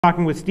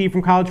Talking with Steve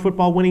from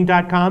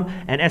collegefootballwinning.com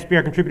and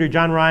SBR contributor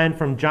John Ryan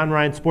from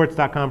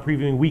johnryansports.com,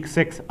 previewing Week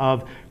 6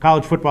 of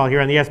college football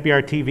here on the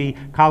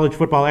SBRtv College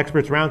Football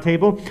Experts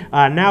Roundtable.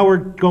 Now we're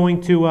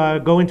going to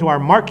go into our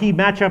Marquee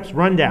Matchups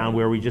Rundown,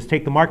 where we just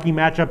take the marquee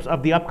matchups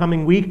of the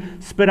upcoming week,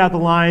 spit out the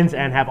lines,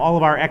 and have all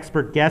of our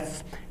expert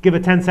guests give a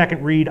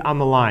 10-second read on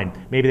the line.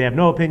 Maybe they have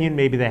no opinion,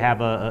 maybe they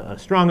have a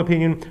strong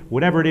opinion.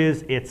 Whatever it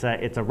is, it's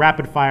a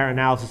rapid-fire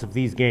analysis of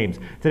these games.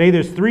 Today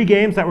there's 3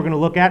 games that we're going to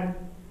look at.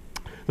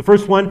 The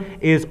first one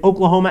is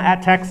Oklahoma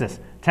at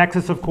Texas.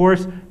 Texas, of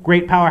course,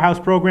 great powerhouse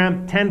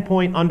program,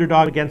 10-point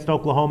underdog against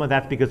Oklahoma.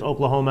 That's because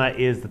Oklahoma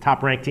is the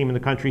top-ranked team in the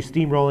country,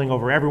 steamrolling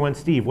over everyone.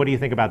 Steve, what do you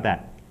think about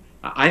that?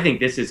 I think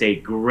this is a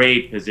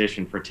great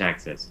position for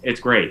Texas.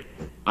 It's great.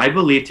 I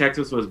believe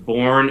Texas was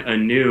born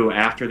anew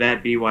after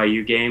that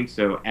BYU game,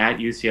 so at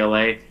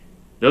UCLA.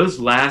 Those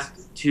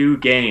last 2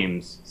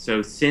 games,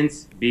 so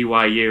since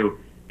BYU,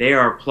 they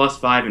are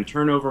 +5 in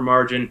turnover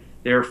margin.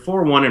 They're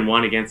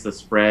 4-1-1 against the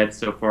spread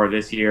so far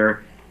this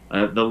year.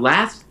 The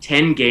last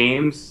 10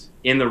 games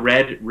in the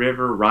Red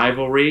River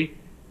Rivalry,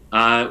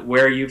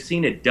 where you've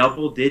seen a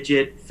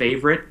double-digit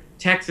favorite,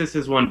 Texas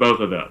has won both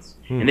of those.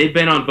 And they've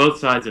been on both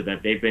sides of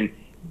that. They've been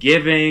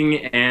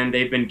giving and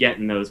they've been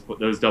getting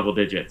those double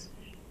digits.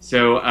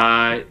 So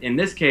in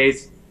this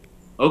case,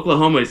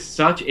 Oklahoma is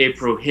such a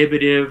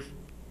prohibitive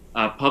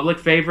public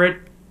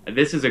favorite.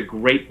 This is a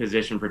great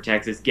position for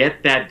Texas.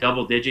 Get that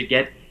double digit.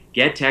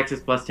 Get Texas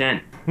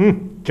 +10.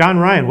 John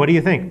Ryan, what do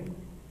you think?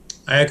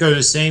 I echo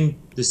the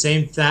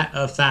same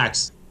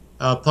facts.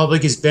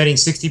 Public is betting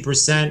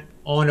 60%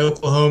 on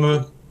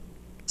Oklahoma.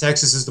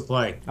 Texas is the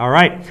play. All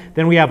right.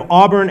 Then we have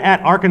Auburn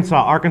at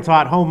Arkansas.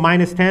 Arkansas at home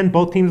 -10.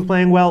 Both teams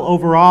playing well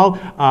overall.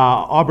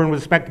 Auburn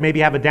was expected to maybe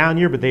have a down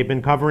year, but they've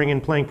been covering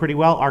and playing pretty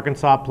well.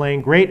 Arkansas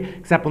playing great,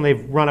 except when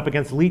they've run up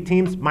against elite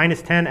teams.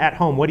 -10 at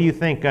home. What do you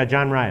think,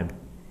 John Ryan?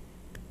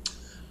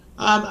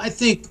 I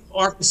think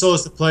Arkansas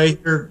is the play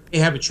here. They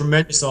have a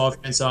tremendous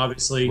offense,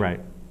 obviously. Right.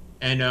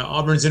 And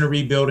Auburn's in a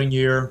rebuilding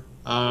year.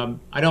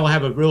 I don't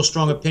have a real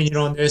strong opinion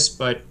on this,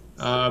 but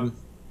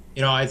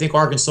I think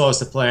Arkansas is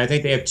the play. I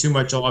think they have too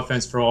much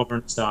offense for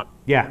Auburn to stop.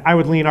 Yeah, I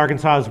would lean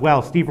Arkansas as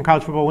well. Steve from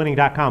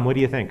collegefootballwinning.com, what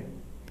do you think?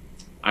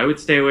 I would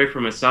stay away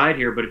from a side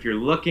here, but if you're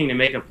looking to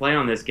make a play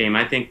on this game,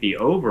 I think the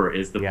over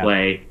is the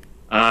play.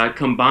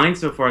 Combined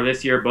so far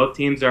this year, both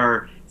teams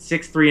are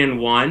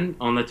 6-3-1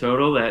 on the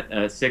total,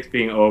 that 6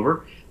 being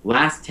over.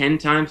 Last 10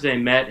 times they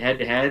met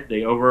head-to-head,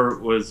 the over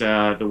was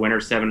the winner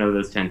 7 of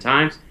those 10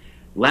 times.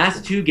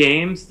 Last 2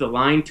 games, the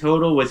line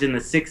total was in the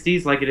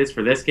 60s, like it is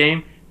for this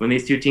game. When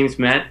these 2 teams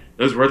met,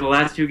 those were the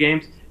last 2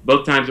 games.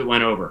 Both times it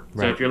went over.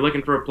 Right. So if you're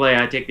looking for a play,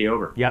 I'd take the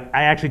over. Yep,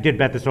 I actually did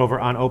bet this over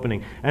on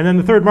opening. And then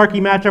the third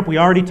marquee matchup, we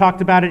already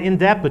talked about it in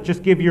depth, but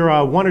just give your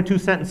 1 or 2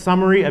 sentence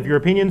summary of your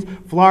opinions.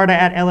 Florida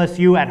at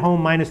LSU at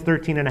home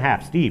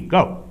 -13.5. Steve,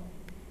 go.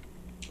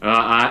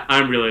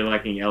 I'm really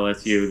liking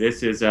LSU.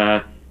 This is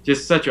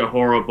just such a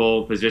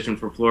horrible position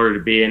for Florida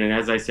to be in. And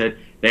as I said,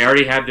 they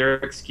already have their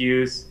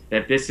excuse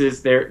that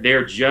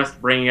they're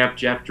just bringing up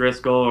Jeff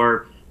Driscoll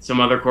or some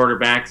other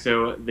quarterback.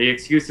 So the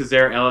excuse is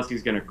there.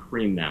 LSU's going to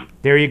cream them.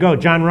 There you go.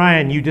 John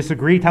Ryan, you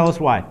disagree? Tell us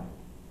why.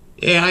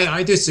 Yeah,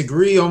 I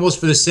disagree almost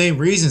for the same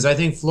reasons. I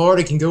think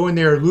Florida can go in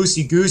there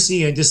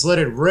loosey-goosey and just let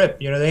it rip.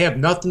 They have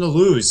nothing to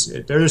lose.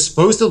 They're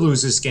supposed to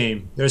lose this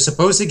game. They're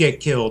supposed to get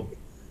killed.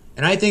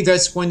 And I think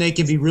that's when they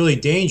can be really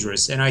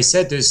dangerous. And I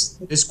said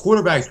this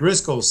quarterback,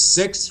 Driscoll,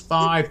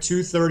 6'5",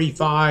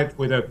 235,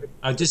 with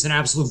just an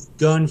absolute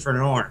gun for an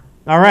arm.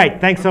 All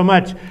right, thanks so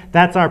much.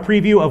 That's our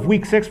preview of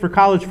Week 6 for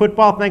college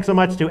football. Thanks so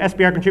much to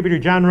SBR contributor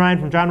John Ryan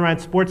from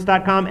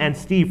johnryansports.com and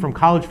Steve from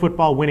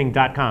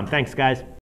collegefootballwinning.com. Thanks, guys.